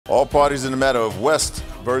All parties in the matter of West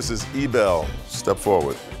versus Ebell. Step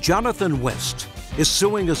forward. Jonathan West is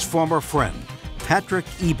suing his former friend, Patrick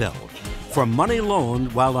Ebell, for money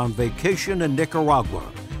loaned while on vacation in Nicaragua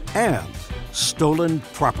and stolen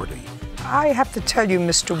property. I have to tell you,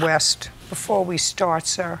 Mr. West, before we start,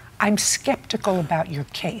 sir, I'm skeptical about your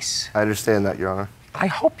case. I understand that, Your Honor. I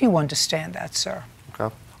hope you understand that, sir.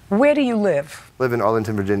 Okay. Where do you live? Live in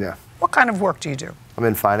Arlington, Virginia. What kind of work do you do? I'm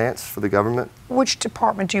in finance for the government. Which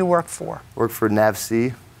department do you work for? Work for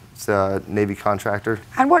NAVC. It's a Navy contractor.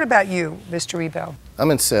 And what about you, Mr. Ebell? I'm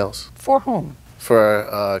in sales. For whom? For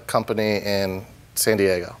a company in San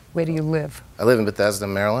Diego. Where do you live? I live in Bethesda,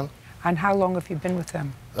 Maryland. And how long have you been with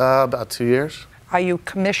them? About 2 years. Are you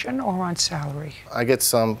commission or on salary? I get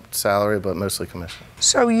some salary, but mostly commission.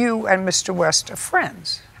 So you and Mr. West are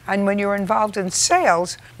friends. And when you're involved in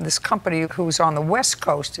sales, this company who's on the West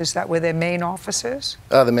Coast, is that where their main office is?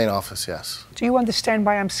 The main office, yes. Do you understand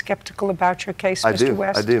why I'm skeptical about your case, Mr.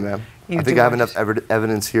 West? I do, ma'am. I think I have enough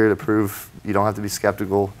evidence here to prove you don't have to be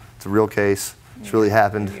skeptical. It's a real case. It's really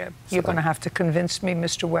happened. Yeah. You're going to have to convince me,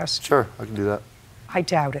 Mr. West. Sure, I can do that. I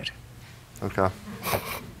doubt it. Okay.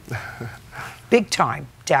 Big time,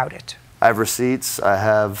 doubt it. I have receipts, I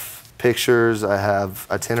have pictures, I have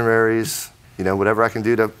itineraries, you know, whatever I can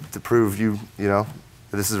do to prove you know,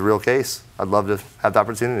 that this is a real case. I'd love to have the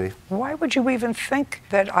opportunity. Why would you even think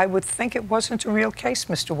that I would think it wasn't a real case,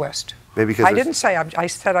 Mr. West? Maybe because I didn't say, I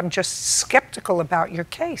said I'm just skeptical about your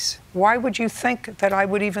case. Why would you think that I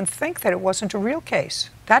would even think that it wasn't a real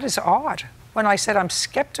case? That is odd. When I said I'm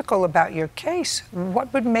skeptical about your case,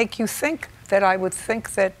 what would make you think that I would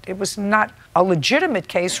think that it was not a legitimate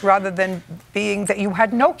case rather than being that you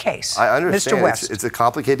had no case, I understand. Mr. West? It's a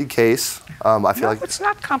complicated case. I feel like it's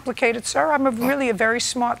not complicated, sir. I'm really a very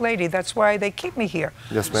smart lady. That's why they keep me here.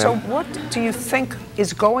 Yes, ma'am. So what do you think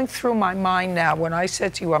is going through my mind now when I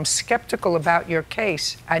said to you I'm skeptical about your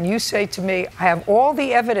case, and you say to me, I have all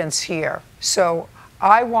the evidence here, so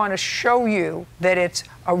I want to show you that it's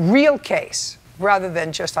a real case, rather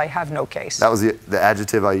than just I have no case. That was the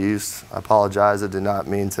adjective I used. I apologize. I did not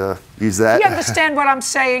mean to use that. You understand what I'm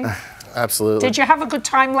saying? Absolutely. Did you have a good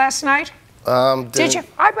time last night? Did you?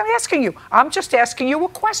 I'm asking you. I'm just asking you a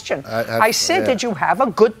question. I said, did you have a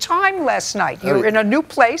good time last night? You're in a new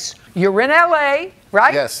place. You're in L.A.,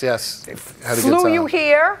 right? Yes, yes. Had a good Flew time. you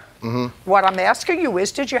here. Mm-hmm. What I'm asking you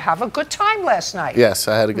is, did you have a good time last night? Yes,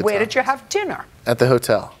 I had a good time. Where did you have dinner? At the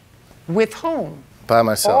hotel. With whom? By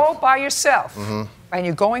myself. All by yourself. Mm-hmm. And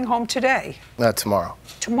you're going home today? Tomorrow.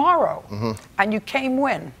 Tomorrow? Mm-hmm. And you came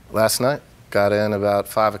when? Last night. Got in about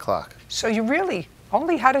 5 o'clock. So you really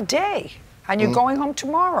only had a day, and you're going home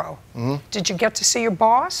tomorrow. Mm-hmm. Did you get to see your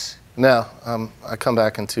boss? No, I come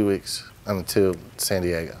back in 2 weeks. I'm to San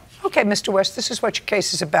Diego. Okay, Mr. West, this is what your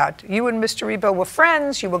case is about. You and Mr. Ebell were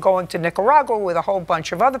friends. You were going to Nicaragua with a whole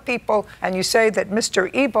bunch of other people, and you say that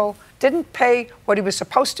Mr. Ebell didn't pay what he was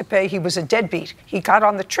supposed to pay. He was a deadbeat. He got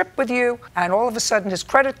on the trip with you, and all of a sudden his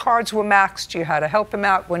credit cards were maxed. You had to help him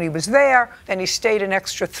out when he was there. Then he stayed an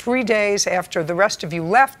extra 3 days after the rest of you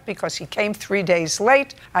left because he came 3 days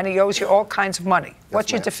late, and he owes you all kinds of money.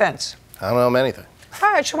 What's your defense? I don't know anything. All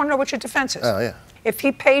right, I just want to know what your defense is. Oh, yeah. If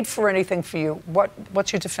he paid for anything for you,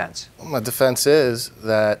 what's your defense? Well, my defense is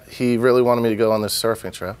that he really wanted me to go on this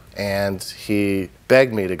surfing trip, and he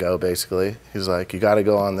begged me to go, basically. He's like, you got to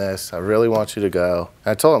go on this. I really want you to go.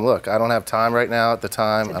 And I told him, look, I don't have time right now at the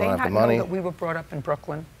time. I don't have the money. Did they not know that we were brought up in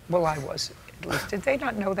Brooklyn? Well, I was, at least. Did they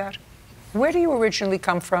not know that? Where do you originally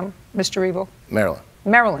come from, Mr. Ebell? Maryland.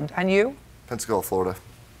 Maryland. And you? Pensacola, Florida.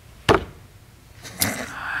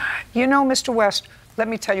 You know, Mr. West, let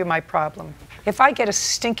me tell you my problem. If I get a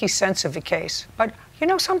stinky sense of a case, but you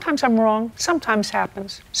know, sometimes I'm wrong, sometimes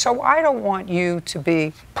happens. So I don't want you to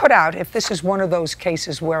be put out if this is one of those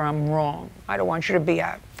cases where I'm wrong. I don't want you to be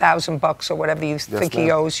out $1,000 or whatever you think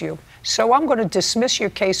he owes you. So I'm going to dismiss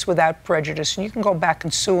your case without prejudice, and you can go back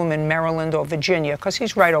and sue him in Maryland or Virginia, because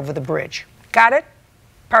he's right over the bridge. Got it?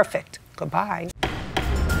 Perfect. Goodbye.